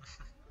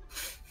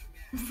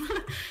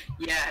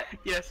 Yeah.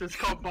 Yes, it's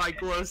called by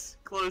glow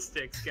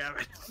sticks,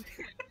 Gavin.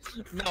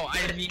 No,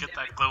 I mean Get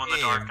that glow in the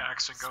dark game,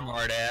 action going.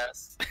 smart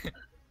ass.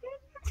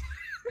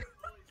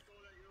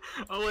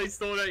 Always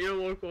sold at your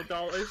local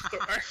dollar store.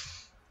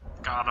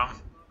 Got him.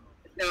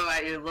 No,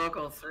 at your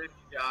local thrift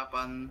shop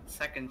on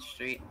 2nd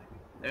Street.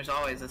 There's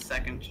always a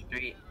 2nd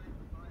Street.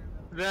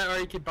 That or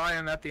you could buy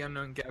them at the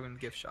Unknown Gavin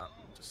gift shop.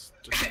 Just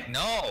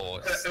No.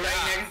 Right Stop.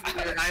 next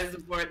to the I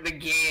support the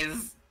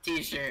gays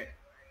t-shirt.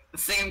 The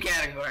same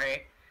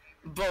category.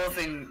 Both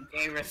in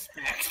gay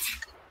respect.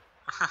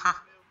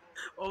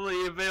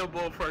 only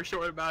available for a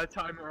short amount of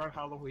time around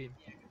Halloween.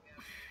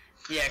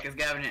 Yeah, because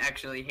Gavin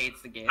actually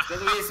hates the gays.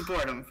 But we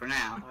support him for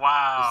now.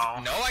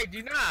 Wow. No, I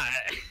do not.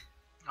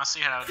 I see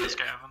how it is,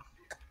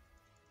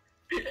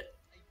 Gavin.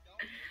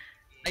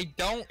 I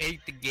don't hate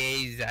the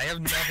gays. I have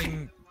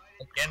nothing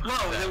against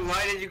Whoa, then them.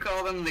 why did you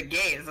call them the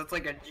gays? That's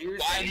like a Jew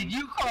Why thing. did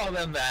you call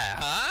them that,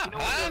 huh? You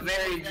know, it's a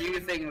very Jew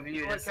thing of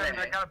you to Look, say. Kevin,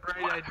 I got a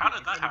bright What? idea. How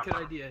did that I got a good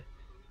happen? idea.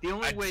 The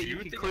only A way Jew you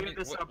can thing? clear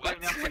this up right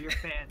now for your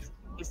fans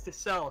is to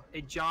sell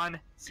a John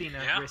Cena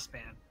Yeah?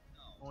 wristband.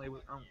 Only,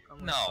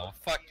 No,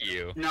 fuck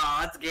you. No,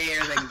 that's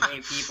gayer than gay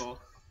people.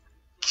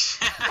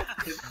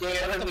 It's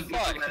gayer than What the the people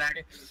fuck? that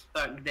actually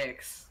suck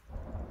dicks.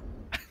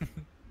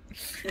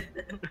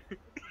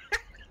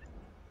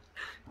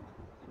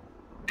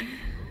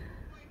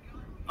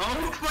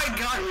 Oh my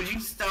god, would you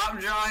stop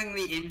drawing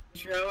the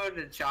intro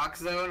to Chalk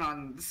Zone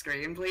on the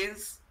screen,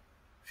 please?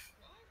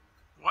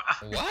 What?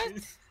 What?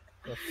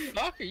 The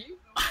fuck are you?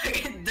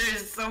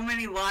 There's so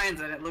many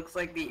lines and it looks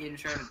like the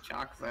intro to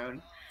Chalk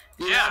Zone.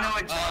 Do you Yeah. not know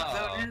what Chalk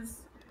Oh. Zone is?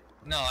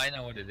 No, I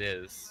know what it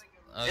is.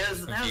 I That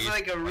was was confused.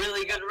 like a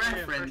really good Yeah,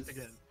 reference. first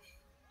again.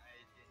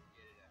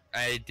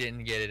 I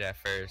didn't get it at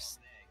first.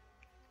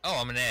 Oh,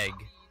 I'm an egg.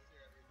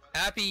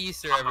 Happy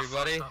Easter, I'm a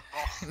everybody. fucked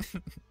up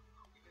ball.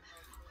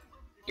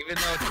 Even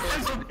though it's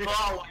I'm close. a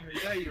ball.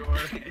 Yeah, you are.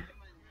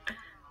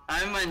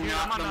 I'm a Dude,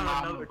 not I'm the on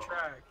mom another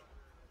track.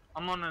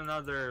 I'm on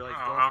another like.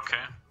 Oh, golf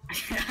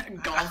okay.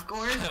 golf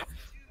course.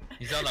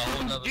 He's on a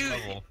whole nother Dude,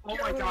 level. oh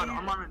my god,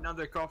 I'm on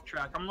another golf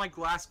track. I'm like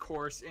last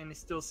course, and it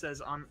still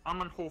says I'm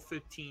on hole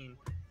 15,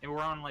 and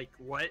we're on like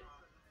what?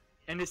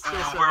 And it still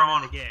says We're I'm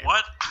on in the game.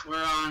 what?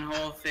 We're on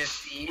hole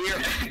 15.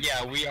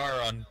 Yeah, we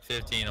are on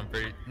 15. I'm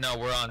pretty. No,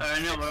 we're on.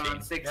 No, we're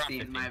on 16.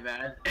 16. My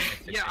bad.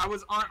 Yeah,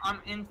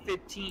 I'm in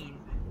 15,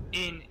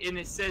 and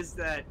it says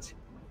that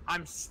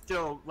I'm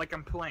still like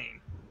I'm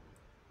playing.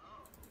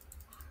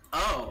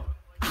 Oh.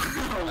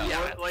 Oh, Yeah,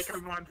 what? like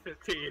I'm on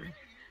 15,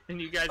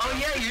 and you guys. Oh are on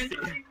yeah, 16.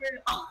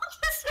 Oh,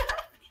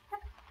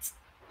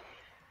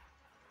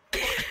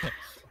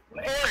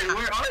 Aaron,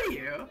 where are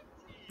you?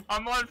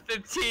 I'm on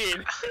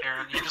 15.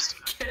 Aaron, you just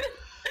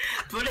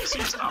Put it in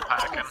the stop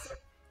hole. hacking.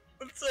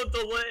 I'm so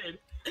delayed.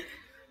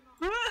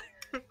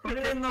 Put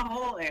it in the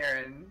hole,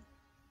 Aaron.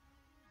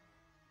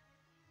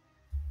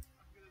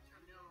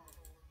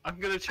 I'm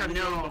gonna try to I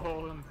go in know. the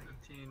hole in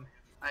 15.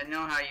 I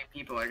know how you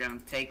people are gonna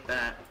take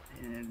that,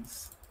 and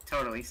it's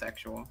totally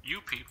sexual.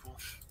 You people.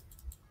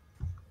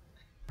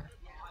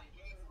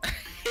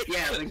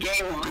 Yeah, the gay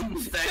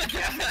ones that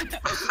Kevin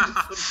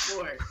doesn't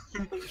support.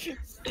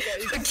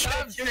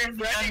 Stop You're an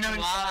spreading unknown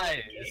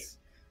lies.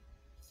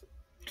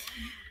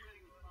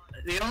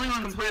 The only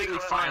one Completely fine.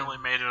 fine. Finally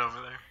made it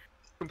over there.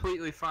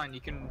 Completely fine. You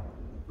can,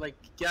 like,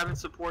 Gavin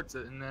supports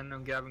it, and then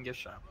Gavin gets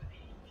shot.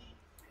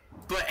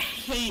 But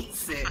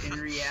hates it in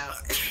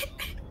reality.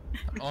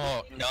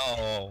 Oh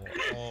no!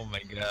 Oh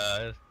my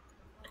god!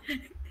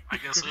 I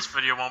guess this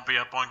video won't be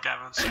up on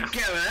Gavin's channel.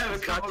 Kevin, I have a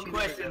It's got couple you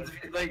questions.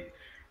 Like,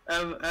 I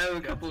have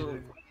a couple.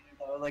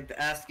 I would like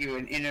to ask you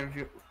in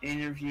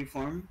interview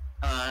form.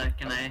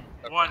 Can I?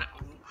 What?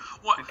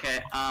 What? Okay.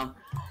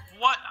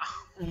 What?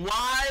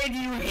 Why do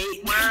you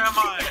hate? Where am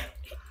I?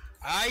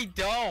 I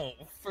don't.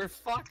 For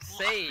fuck's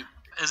sake!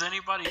 Is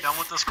anybody done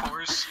with this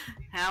course?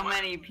 How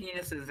many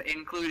penises,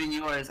 including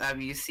yours,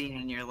 have you seen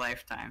in your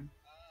lifetime?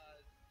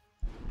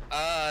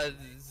 I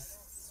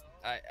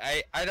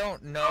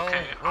don't know.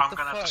 Okay, What I'm the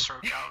gonna have fuck? to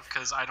stroke out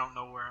because I don't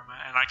know where I'm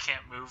at and I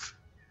can't move.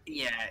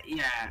 Yeah.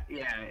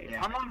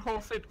 I'm on hole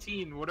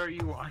 15. What are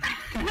you on?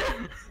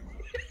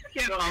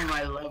 Get on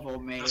my level,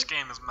 mate. This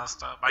game is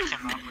messed up. I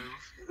cannot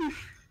move.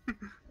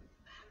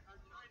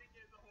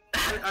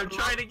 I'm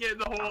trying to get in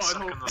the hole I'm on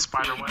stuck hole in the 15.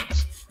 spider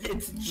webs.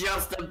 It's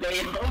just a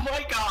bait. Oh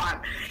my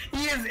god!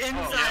 He is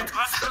inside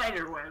yeah.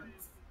 spider webs.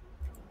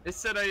 It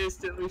said I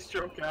instantly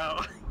stroke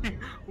out.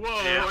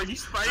 Whoa, Yeah. are you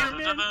Spider-Man?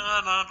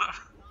 Da-da-da-da-da-da.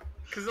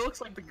 Because it looks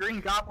like the Green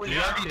Goblin. You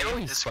Yeah, already know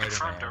he's it's confirmed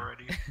Spider-Man.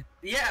 already.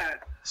 Yeah.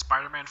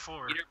 Spider-Man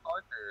 4. Peter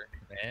Parker,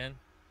 man.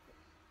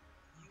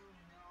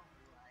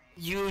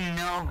 You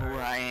know who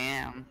I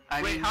am.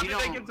 I Wait, mean, how you did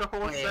I don't- get to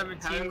hole wait,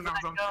 17 how when I was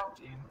did on I go?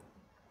 15?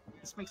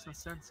 This makes no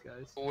sense,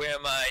 guys. Who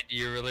am I? Do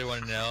you really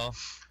want to know?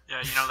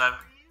 Yeah, you know that.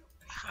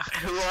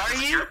 Who are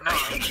you? You're- no,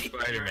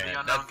 Spider-Man. the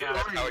unknown That's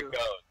Gavin. how it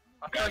goes.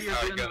 I That's thought you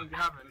how were it doing goes.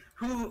 Gavin.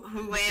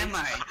 Who am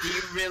I? Do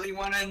you really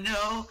want to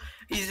know?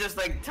 He's just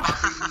like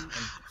talking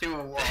to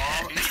a wall.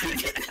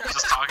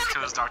 Just talking to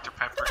his Dr.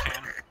 Pepper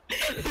can.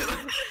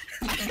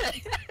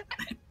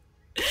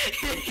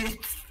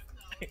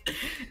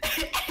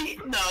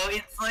 No,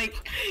 it's like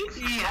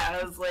he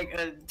has like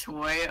a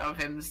toy of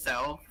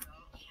himself,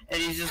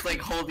 and he's just like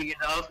holding it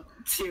up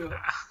to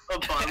a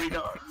Barbie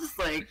doll. Just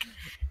like,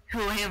 who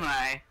am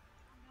I?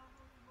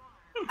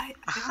 I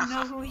don't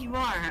know who you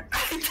are.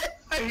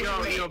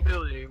 Yo,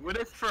 Billy, what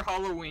if for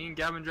Halloween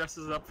Gavin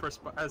dresses up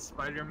as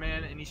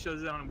Spider-Man and he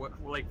shows it on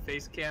like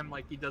face cam,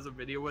 like he does a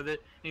video with it,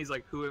 and he's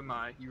like, "Who am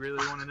I? You really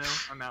want to know?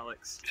 I'm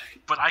Alex."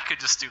 But I could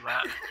just do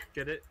that.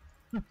 Get it?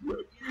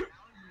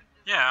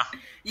 Yeah.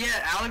 Yeah,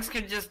 Alex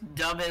could just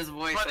dub his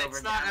voice But over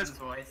it's not Gavin's as-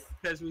 voice.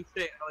 Because we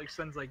say Alex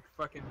sounds like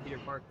fucking Peter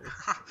Parker.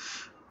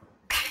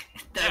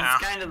 That's Yeah.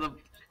 kind of the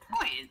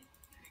point.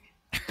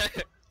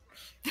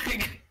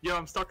 Yo,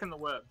 I'm stuck in the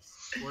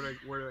webs. Where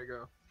do I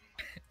go?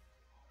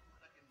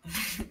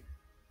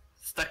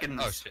 Stuck in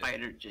the Oh, shit.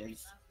 spider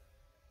jigs.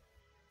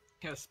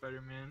 Yeah,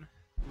 Spider-Man,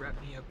 wrap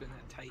me up in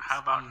that tight. How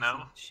about squeeze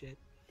no? and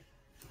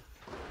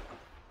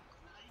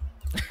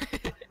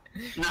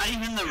shit. Not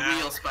even the Yeah.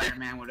 real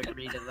Spider-Man would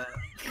agree to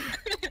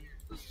that.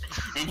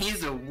 And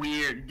he's a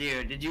weird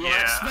dude. Did you watch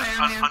Yeah.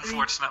 Spider-Man 3?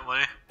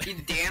 Unfortunately. He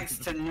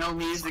danced to no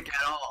music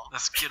at all.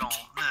 Let's get on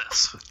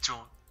this.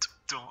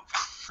 Don't.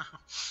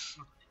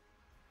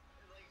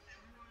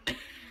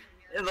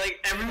 Like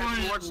everyone Have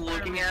you was watched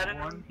looking Spider-Man at him.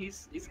 1?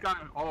 He's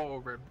gotten all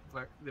over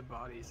the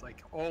bodies,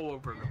 like all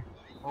over them,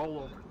 all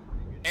over.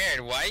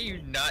 Aaron, why are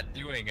you not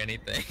doing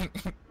anything?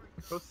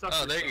 Go suck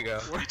Oh, there you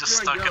yourself. go. Where He just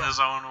do I stuck in go? his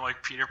own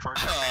like Peter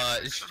Parker.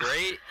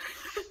 Straight?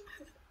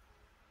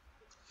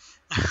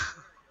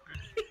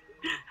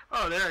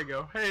 Oh, there I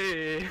go.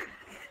 Hey.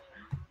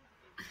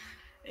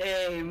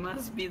 Hey,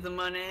 must be the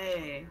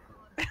money.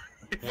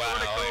 Wow,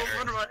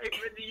 Aaron.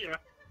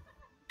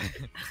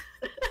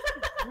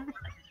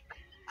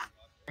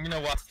 I'm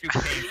gonna watch too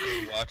painful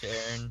to watch,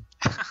 Aaron.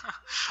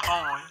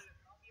 Oh,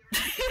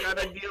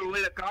 Gotta deal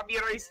with a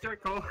copyright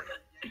struggle.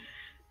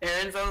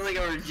 Aaron sounds like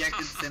a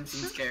rejected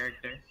Simpsons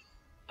character.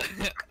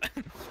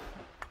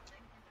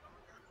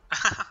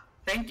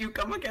 Thank you,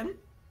 come again.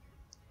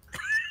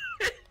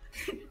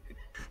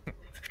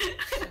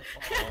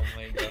 Oh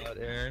my god,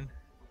 Aaron.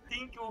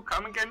 Thank you,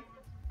 come again.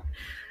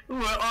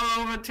 We're all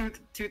over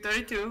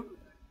 232.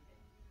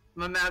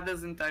 My math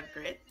isn't that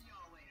great.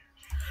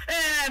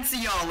 And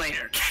see y'all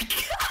later.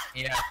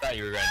 Yeah, I thought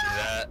you were gonna do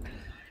that.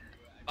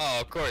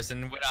 Oh, of course,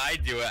 and when I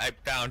do it, I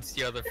bounce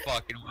the other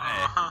fucking way.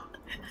 uh-huh.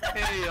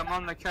 Hey, I'm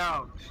on the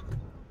couch.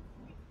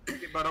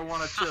 But I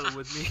wanna chill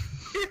with me.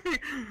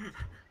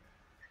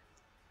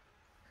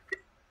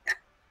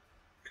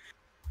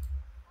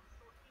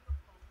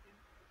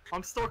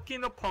 I'm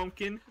stalking a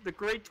pumpkin, the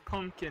great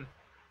pumpkin.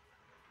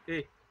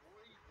 Hey.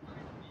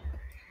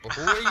 But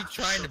who are you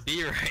trying to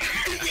be right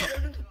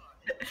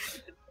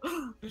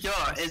Yo,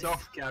 it's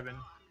Myself, Gavin.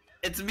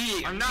 it's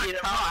me. I'm not Peter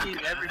copying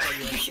Parker.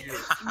 everybody like you.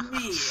 It's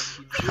me.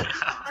 Peter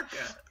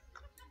Parker.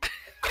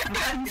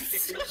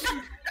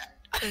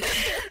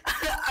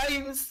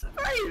 I'm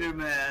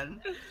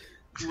Spider-Man.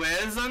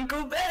 Where's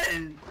Uncle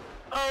Ben?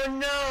 Oh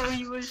no,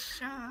 he was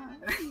shot.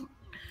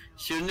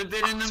 Shouldn't have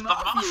been in the It's the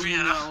mafia, you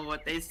mafia. know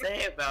what they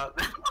say about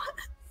them.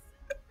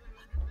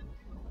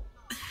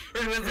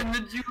 It was in the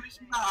Jewish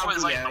What,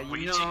 is, like, mafia,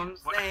 you know Luigi? what I'm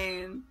What?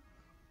 saying?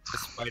 The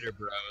Spider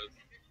Bros.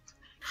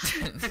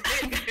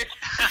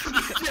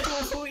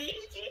 Luigi.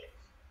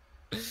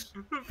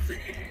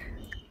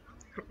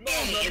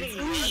 Hey, it's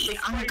me,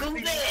 Uncle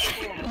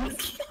Ben.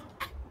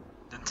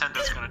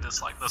 Nintendo's gonna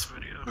dislike this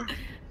video.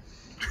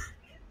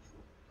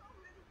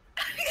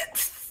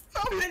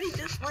 So many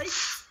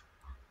dislikes.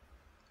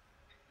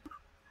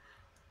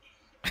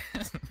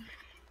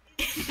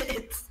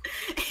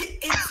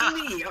 It's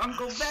me,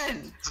 Uncle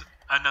Ben.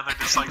 Another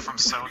dislike from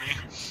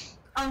Sony.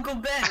 Uncle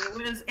Ben,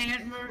 where's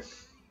Aunt Marie?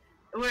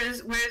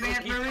 Where's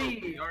Aunt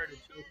Marie?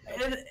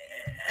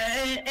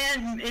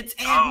 And it's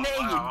Aunt May,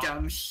 wow. you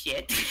dumb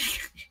shit.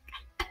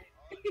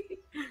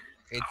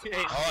 It's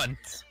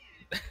Aunt.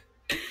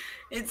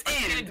 It's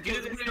can't Aunt, do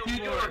because this we're no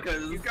New more.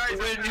 Yorkers. You guys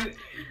are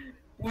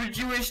we're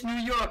Jewish New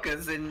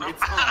Yorkers, and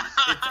it's Aunt.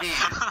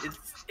 It's Aunt.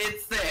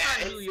 It's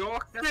there. New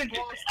York, that's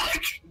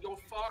Boston. Yo,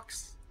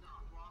 Fox.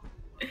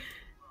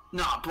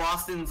 No,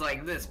 Boston's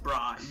like this,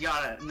 brah. You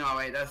gotta. No,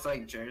 wait, that's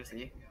like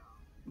Jersey.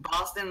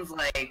 Boston's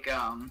like,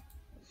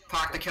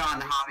 park the car in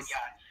the Harvard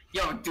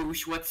Yard. Yo,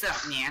 douche, what's up,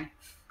 man?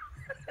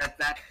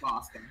 That's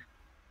Boston.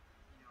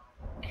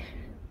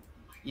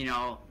 You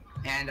know,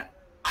 and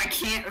I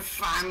can't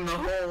find the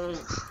whole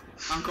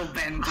Uncle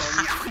Ben told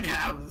me I would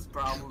have this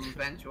problem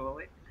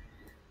eventually.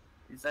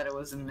 He said it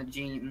was in the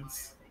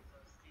genes.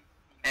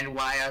 And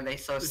why are they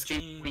so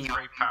skinny? With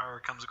great power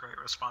comes great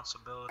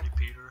responsibility,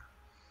 Peter.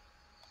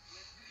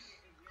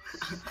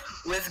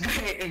 With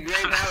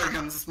great power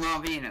comes a small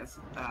penis.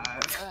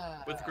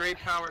 With great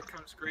power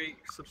comes great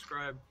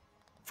subscribe.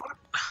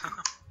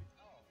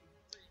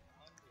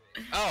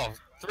 Oh,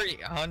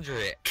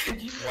 300.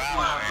 Could you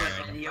Wow, put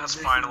Aaron. any of That's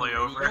this finally in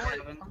the over.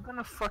 video? I'm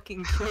gonna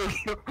fucking kill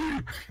you.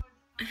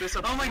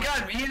 Oh my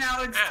god, me and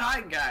Alex Yeah.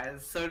 tied,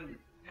 guys. So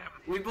Yeah.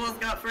 we both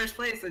got first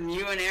place, and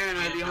you and Aaron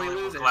are the Yeah, only Billy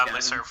will losers. gladly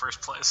Kevin. serve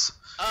first place.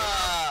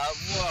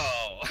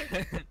 Whoa.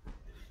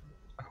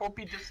 I hope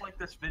you dislike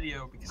this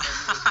video because I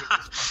really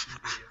hate this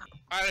fucking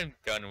video. I'm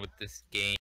done with this game.